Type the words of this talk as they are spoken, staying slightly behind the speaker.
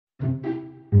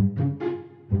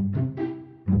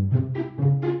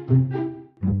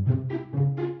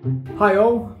Hi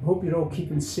all, hope you're all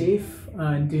keeping safe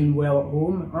and doing well at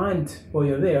home, and while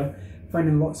you're there,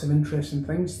 finding lots of interesting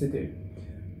things to do.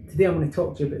 Today I'm going to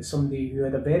talk to you about somebody who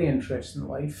had a very interesting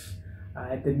life,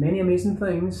 did many amazing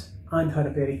things, and had a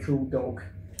very cool dog.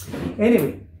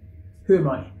 Anyway, who am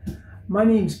I? My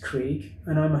name's Craig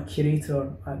and I'm a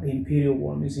curator at the Imperial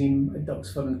War Museum at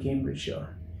Duxford in Cambridgeshire.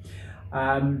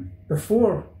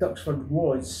 Before Duxford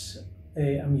was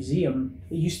a museum,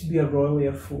 it used to be a Royal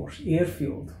Air Force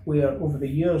airfield where over the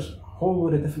years a whole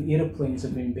load of different aeroplanes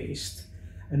have been based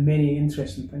and many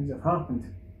interesting things have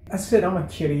happened. As I said, I'm a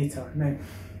curator. Now,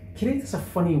 curator's a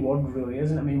funny word really,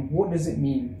 isn't it? I mean, what does it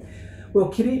mean? Well,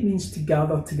 curate means to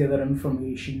gather together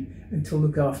information and to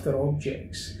look after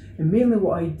objects. And mainly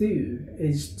what I do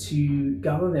is to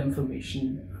gather the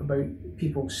information about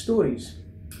people's stories.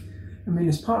 I mean,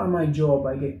 as part of my job,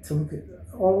 I get to look at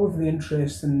all of the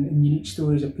interesting and unique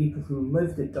stories of people who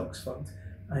lived at Duxford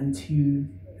and who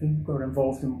were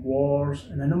involved in wars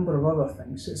and a number of other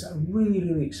things. So it's a really,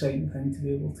 really exciting thing to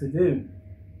be able to do.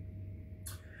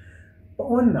 But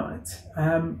on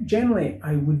that, generally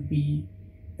I would be,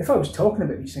 if I was talking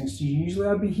about these things to you, usually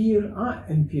I'd be here at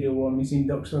Imperial War Museum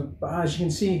Duxford, but as you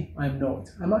can see, I'm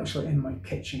not. I'm actually in my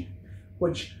kitchen,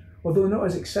 which, although not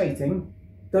as exciting,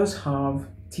 does have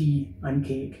tea and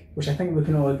cake, which I think we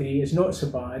can all agree is not so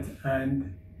bad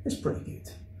and it's pretty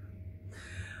good.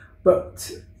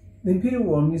 But the Imperial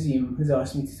War Museum has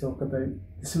asked me to talk about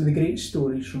some of the great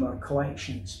stories from our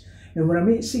collections. Now, when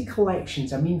I say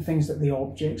collections, I mean things like the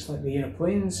objects, like the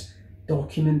aeroplanes,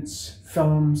 documents,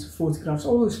 films, photographs,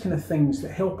 all those kind of things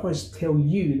that help us tell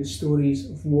you the stories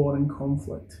of war and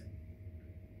conflict.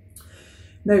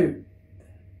 Now,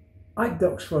 at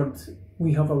Duxford,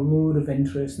 we have a load of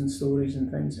interesting stories and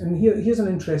things. And here's an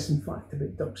interesting fact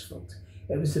about Duxford.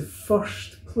 It was the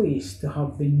first place to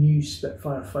have the new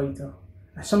Spitfire fighter.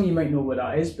 Some of you might know what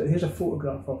that is, but here's a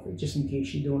photograph of it, just in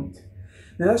case you don't.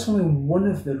 Now, that's only one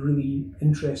of the really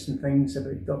interesting things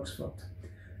about Duxford.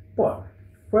 But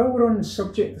while we're on the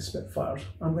subject of Spitfires,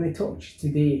 I'm going to talk to you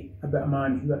today about a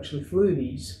man who actually flew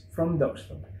these from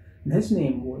Duxford. And his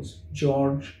name was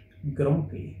George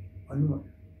Grumpy Unwin.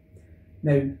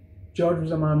 Now, George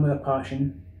was a man with a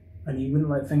passion, and he wouldn't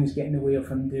let things get in the way of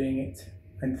him doing it.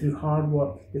 And through hard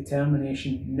work,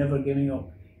 determination, never giving up,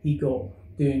 he got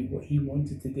doing what he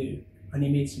wanted to do. And he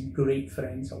made some great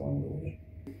friends along the way.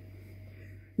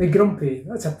 Now, Grumpy,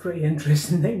 that's a pretty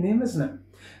interesting nickname, isn't it?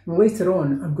 And later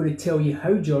on, I'm going to tell you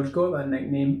how George got that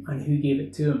nickname and who gave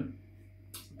it to him.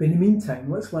 But in the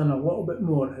meantime, let's learn a little bit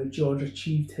more how George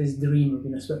achieved his dream of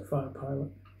being a Spitfire pilot.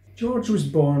 George was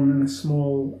born in a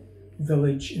small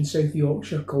village in South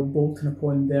Yorkshire called Bolton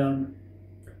upon Dern,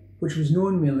 which was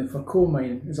known mainly for coal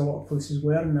mining, as a lot of places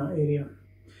were in that area.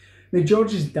 Now,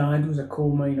 George's dad was a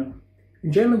coal miner,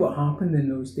 and generally what happened in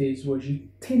those days was you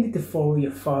tended to follow your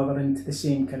father into the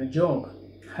same kind of job.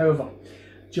 However,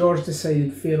 George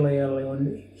decided fairly early on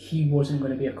that he wasn't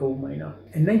going to be a coal miner.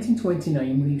 In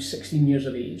 1929, when he was 16 years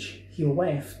of age, he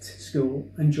left school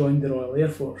and joined the Royal Air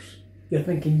Force. You're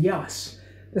thinking, yes,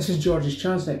 this is George's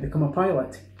chance now to become a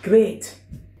pilot. Great!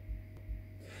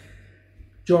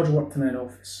 George worked in an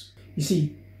office. You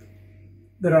see,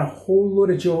 there are a whole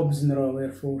load of jobs in the Royal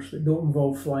Air Force that don't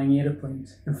involve flying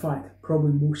aeroplanes. In fact,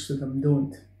 probably most of them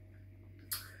don't.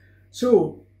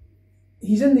 So,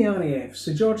 he's in the RAF,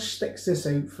 so George sticks this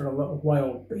out for a little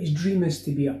while, but his dream is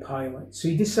to be a pilot, so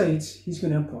he decides he's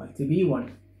going to apply to be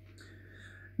one.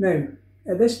 Now,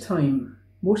 at this time,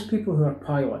 most people who are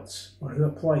pilots, or who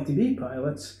apply to be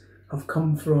pilots, have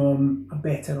come from a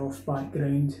better off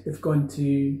background. They've gone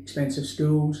to expensive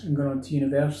schools and gone on to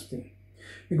university.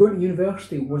 Now, going to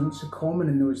university wasn't so common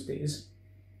in those days,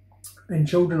 and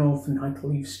children often had to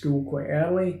leave school quite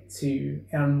early to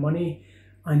earn money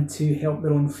and to help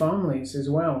their own families as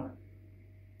well.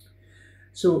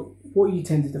 So what you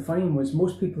tended to find was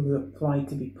most people who applied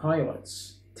to be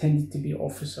pilots tended to be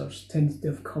officers, tended to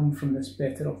have come from this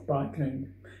better off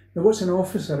background. Now, what's an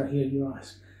officer, I hear you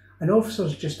ask? An officer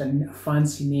is just a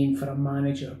fancy name for a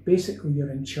manager. Basically,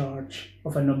 you're in charge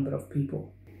of a number of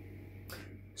people.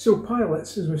 So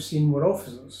pilots, as we've seen, were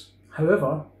officers.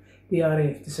 However, the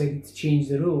RAF decided to change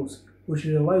the rules, which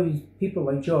would allow people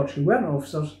like George, who weren't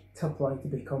officers, to apply to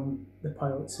become the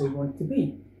pilots they want to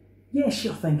be. Yes,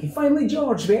 you're thinking, finally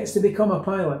George gets to become a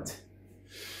pilot.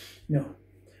 No,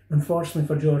 unfortunately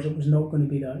for George, it was not going to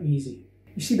be that easy.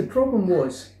 You see, the problem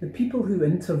was the people who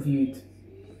interviewed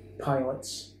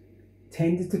pilots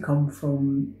tended to come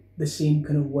from the same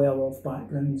kind of well-off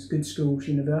backgrounds, good schools,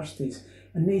 universities,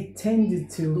 and they tended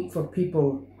to look for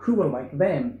people who were like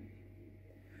them.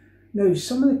 Now,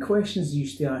 some of the questions they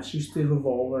used to ask used to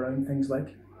revolve around things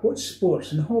like, what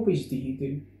sports and hobbies do you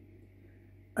do?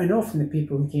 And often the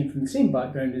people who came from the same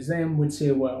background as them would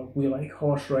say, well, we like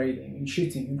horse riding and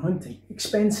shooting and hunting.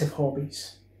 Expensive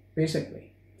hobbies,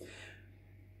 basically.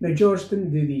 Now, George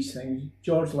didn't do these things.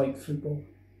 George liked football.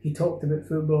 He talked about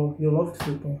football. He loved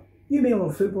football. You may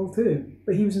love football too,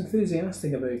 but he was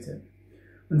enthusiastic about it.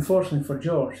 Unfortunately for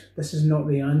George, this is not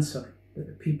the answer that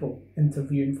the people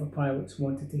interviewing for pilots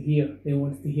wanted to hear. They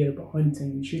wanted to hear about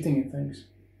hunting and shooting and things.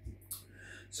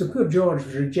 So poor George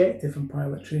was rejected from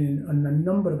pilot training on a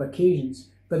number of occasions,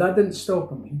 but that didn't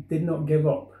stop him. He did not give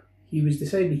up. He was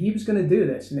decided he was going to do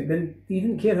this, and he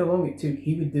didn't care how long it took,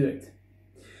 he would do it.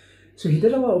 So he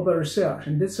did a little bit of research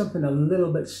and did something a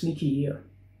little bit sneaky here.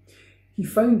 He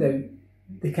found out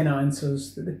the kind of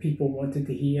answers that the people wanted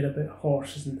to hear about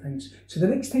horses and things. So the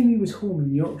next time he was home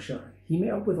in Yorkshire, he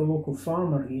met up with a local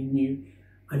farmer he knew,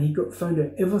 and he found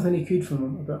out everything he could from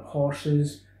him about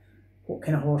horses, what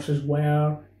kind of horses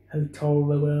were, how tall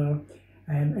they were,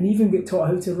 and even got taught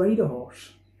how to ride a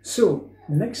horse. So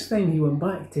the next time he went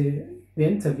back to the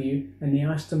interview and they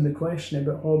asked him the question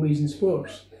about hobbies and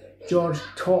sports, George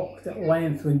talked at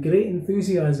length with great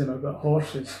enthusiasm about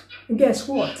horses. And guess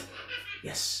what?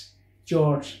 Yes,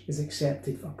 George is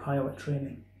accepted for pilot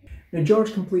training. Now,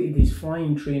 George completed his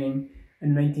flying training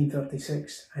in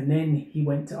 1936, and then he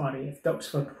went to RAF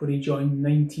Duxford, where he joined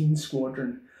 19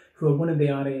 Squadron, who are one of the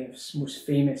RAF's most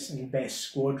famous and best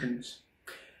squadrons.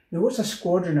 Now, what's a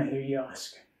squadron, I hear you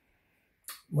ask?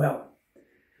 Well,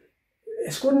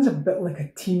 a squadron's a bit like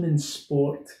a team in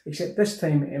sport, except this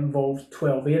time it involves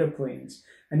 12 aeroplanes.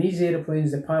 And these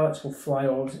aeroplanes, the pilots will fly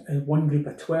all in one group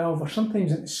of 12, or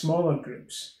sometimes into smaller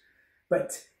groups.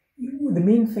 But the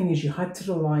main thing is you had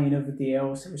to rely on everybody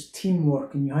else. It was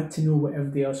teamwork, and you had to know what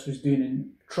everybody else was doing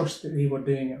and trust that they were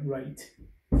doing it right.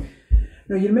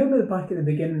 Now, you remember back at the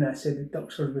beginning I said that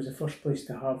Duxford was the first place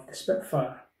to have the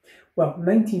Spitfire. Well,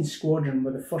 19 Squadron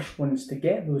were the first ones to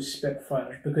get those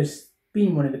Spitfires because,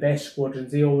 being one of the best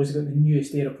squadrons, they always got the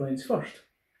newest aeroplanes first.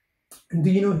 And do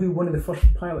you know who one of the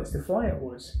first pilots to fly it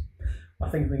was? I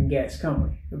think we can guess, can't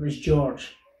we? It was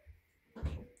George.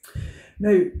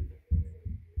 Now,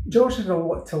 George had a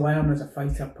lot to learn as a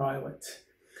fighter pilot.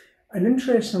 And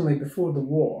interestingly, before the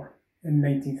war, in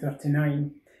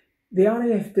 1939, the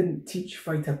RAF didn't teach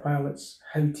fighter pilots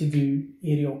how to do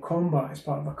aerial combat as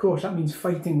part of a course. That means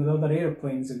fighting with other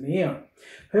aeroplanes in the air.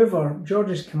 However,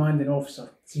 George's commanding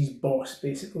officer, his boss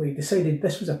basically, decided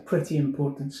this was a pretty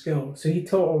important skill, so he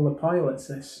taught all the pilots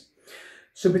this.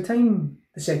 So by the time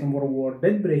the Second World War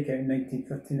did break out in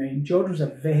 1939, George was a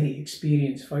very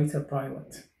experienced fighter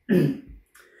pilot.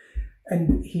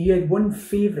 And he had one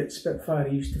favourite Spitfire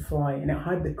he used to fly, and it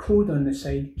had the code on the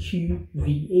side,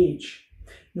 QVH.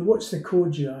 Now, what's the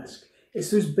code, you ask?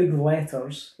 It's those big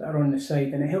letters that are on the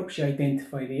side, and it helps you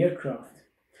identify the aircraft.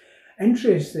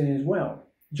 Interesting as well,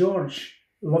 George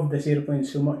loved this aeroplane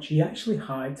so much, he actually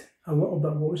had a little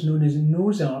bit of what was known as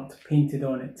nose art painted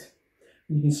on it.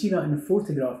 And you can see that in the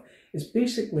photograph. It's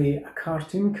basically a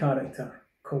cartoon character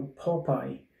called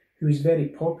Popeye, who was very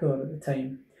popular at the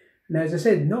time. Now, as I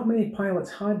said, not many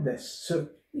pilots had this, so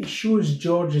it shows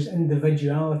George's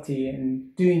individuality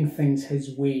and doing things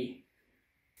his way.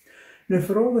 Now,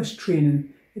 for all this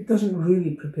training, it doesn't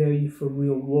really prepare you for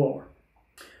real war.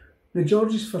 Now,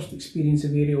 George's first experience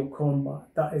of aerial combat,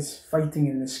 that is fighting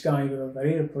in the sky with other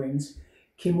aeroplanes,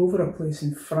 came over a place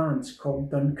in France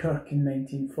called Dunkirk in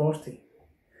 1940.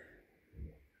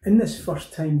 In this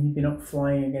first time he'd been up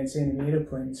flying against enemy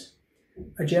aeroplanes,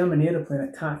 a German aeroplane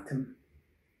attacked him,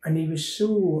 and he was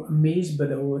so amazed by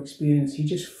the whole experience, he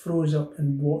just froze up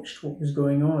and watched what was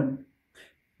going on.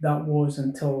 That was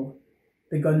until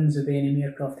the guns of the enemy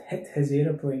aircraft hit his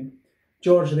aeroplane.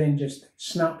 George then just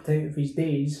snapped out of his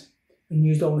daze and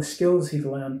used all the skills he'd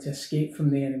learned to escape from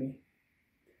the enemy.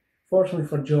 Fortunately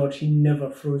for George, he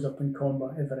never froze up in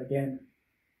combat ever again.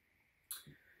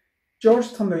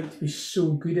 George turned out to be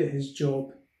so good at his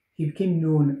job, he became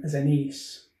known as an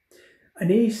ace.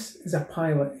 An ace is a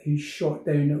pilot who shot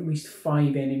down at least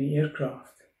 5 enemy aircraft.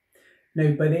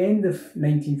 Now, by the end of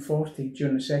 1940,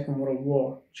 during the Second World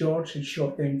War, George had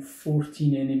shot down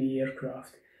 14 enemy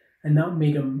aircraft, and that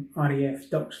made him RAF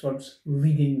Duxford's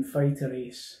leading fighter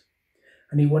ace.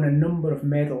 And he won a number of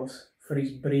medals for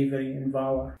his bravery and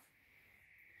valour.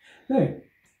 Now,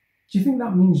 do you think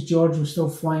that means George was still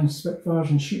flying Spitfires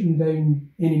and shooting down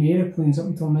enemy aeroplanes up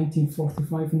until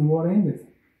 1945 when the war ended?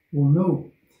 Well,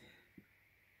 no.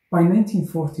 By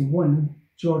 1941,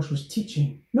 George was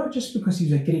teaching, not just because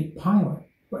he was a great pilot,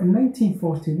 but in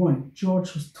 1941,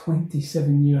 George was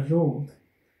 27 years old.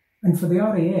 And for the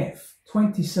RAF,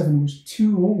 27 was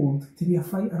too old to be a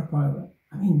fighter pilot.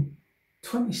 I mean,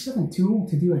 27, too old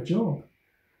to do a job.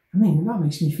 I mean, that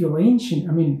makes me feel ancient.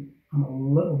 I mean, I'm a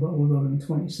little bit older than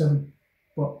 27,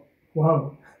 but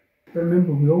wow. But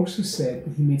remember, we also said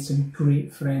that he made some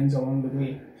great friends along the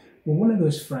way. Well, one of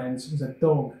those friends was a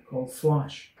dog called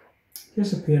Flash.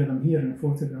 Here's a pair of them here in the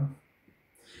photograph.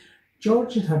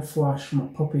 George had Flash from a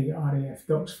puppy at RAF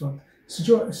Duxford,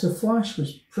 so Flash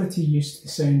was pretty used to the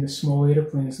sound of small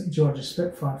aeroplanes like George's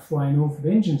Spitfire flying over.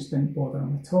 The engines didn't bother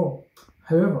him at all.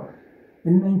 However,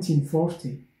 in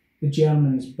 1940, the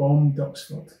Germans bombed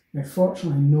Duxford. Now,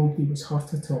 fortunately, nobody was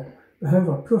hurt at all. But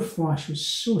however, poor Flash was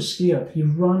so scared, he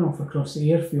ran off across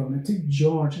the airfield, and it took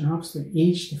George an absolute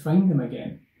age to find him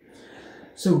again.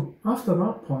 So, after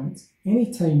that point,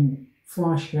 any time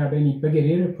Flash heard any bigger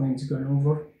aeroplanes going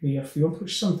over the airfield,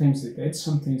 which sometimes they did,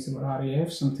 sometimes they were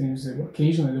RAF,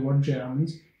 occasionally they were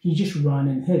Germans, he just ran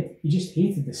and hid. He just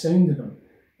hated the sound of them.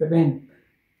 But then,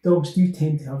 dogs do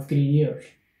tend to have grey ears.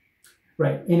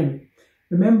 Right, anyway,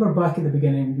 remember back at the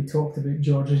beginning we talked about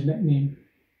George's nickname,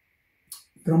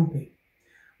 Grumpy.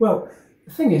 Well,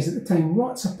 the thing is, at the time,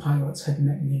 lots of pilots had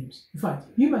nicknames. In fact,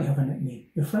 you might have a nickname,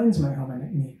 your friends might have a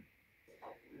nickname.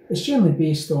 It's generally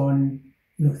based on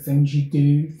things you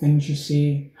do, things you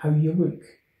say, how you look.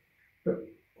 But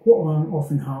what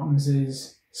often happens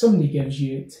is somebody gives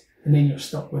you it and then you're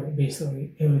stuck with it,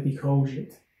 basically. Everybody calls you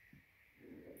it.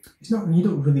 You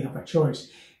don't really have a choice.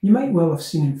 You might well have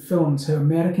seen in films how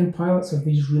American pilots have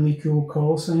these really cool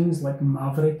call signs like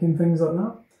Maverick and things like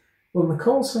that. Well, the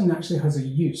call sign actually has a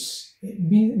use.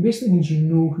 It basically means you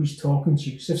know who's talking to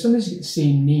you. So if somebody's got the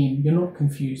same name, you're not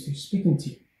confused who's speaking to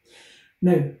you.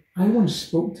 Now, I once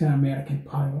spoke to an American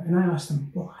pilot and I asked him,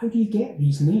 well, how do you get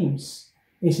these names?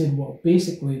 He said, well,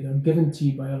 basically they're given to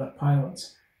you by other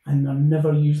pilots and they're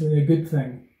never usually a good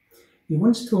thing. He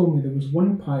once told me there was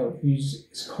one pilot whose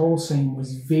call sign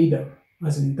was Vader,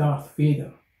 as in Darth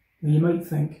Vader. Now you might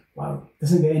think, wow,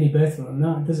 doesn't get any better than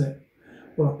that, does it?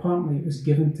 Well, apparently it was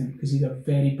given to him because he had a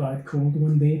very bad cold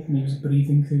one day and he was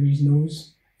breathing through his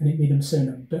nose and it made him sound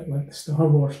a bit like the Star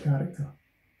Wars character.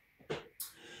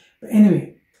 But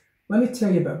anyway, let me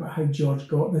tell you a bit about how George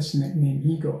got this nickname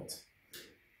he got.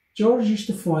 George used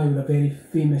to fly with a very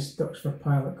famous Duxford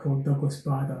pilot called Douglas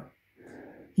Bader.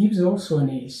 He was also an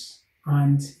ace,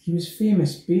 and he was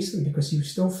famous basically because he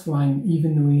was still flying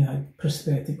even though he had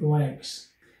prosthetic legs.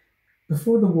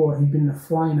 Before the war, he'd been in a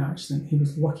flying accident. He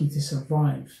was lucky to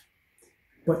survive,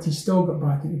 but he still got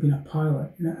back into being a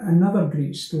pilot. And another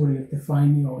great story of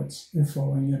defying the odds and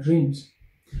following your dreams.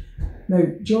 Now,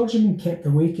 George had been kept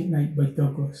awake at night by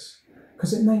Douglas,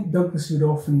 because at night Douglas would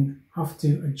often have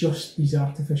to adjust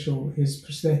his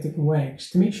prosthetic legs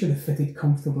to make sure they fitted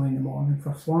comfortably in the morning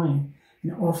for flying,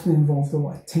 and it often involved a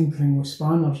lot of tinkering with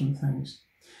spanners and things.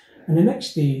 And the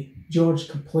next day, George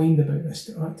complained about this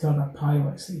to other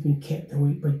pilots that he'd been kept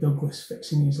awake by Douglas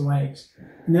fixing his legs,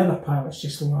 and the other pilots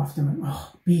just laughed and went,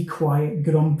 oh, be quiet,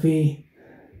 Grumpy.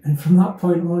 And from that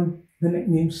point on, the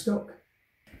nickname stuck.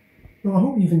 Well, I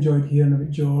hope you've enjoyed hearing about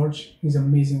George, his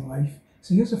amazing life.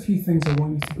 So here's a few things I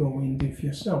want you to go away and do for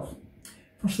yourself.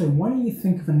 Firstly, why don't you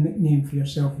think of a nickname for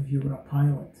yourself if you were a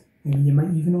pilot? Maybe you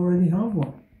might even already have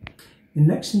one. The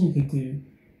next thing you could do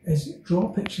is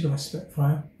draw a picture of a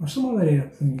Spitfire or some other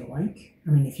aeroplane you like. I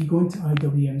mean, if you go into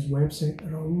IWM's website,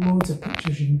 there are loads of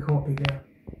pictures you can copy there.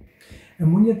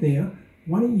 And when you're there,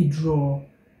 why don't you draw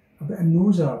a bit of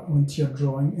nose art onto your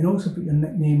drawing and also put your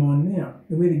nickname on there,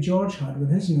 the way that George had with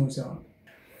his nose art.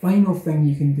 Final thing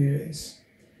you can do is,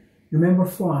 remember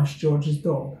Flash, George's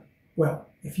dog? Well,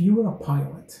 if you were a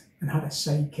pilot and had a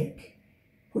sidekick,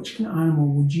 which kind of animal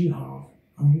would you have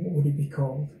and what would it be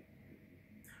called?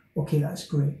 Okay, that's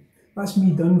great. That's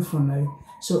me done for now.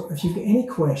 So if you've got any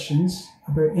questions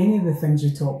about any of the things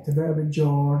we talked about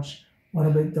George or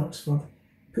about Duxford,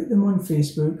 put them on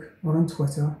Facebook or on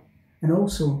Twitter, and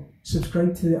also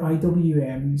subscribe to the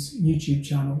IWM's YouTube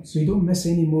channel so you don't miss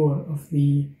any more of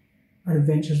our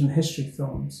Adventures in History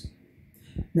films.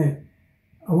 Now,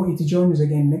 I want you to join us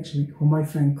again next week when my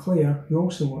friend Claire, who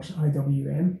also works at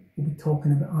IWM, will be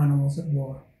talking about animals at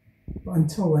war. But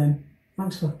until then,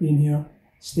 thanks for being here,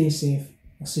 stay safe,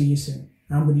 I'll see you soon.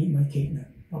 I'm going to eat my cake now.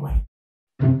 Bye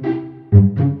bye.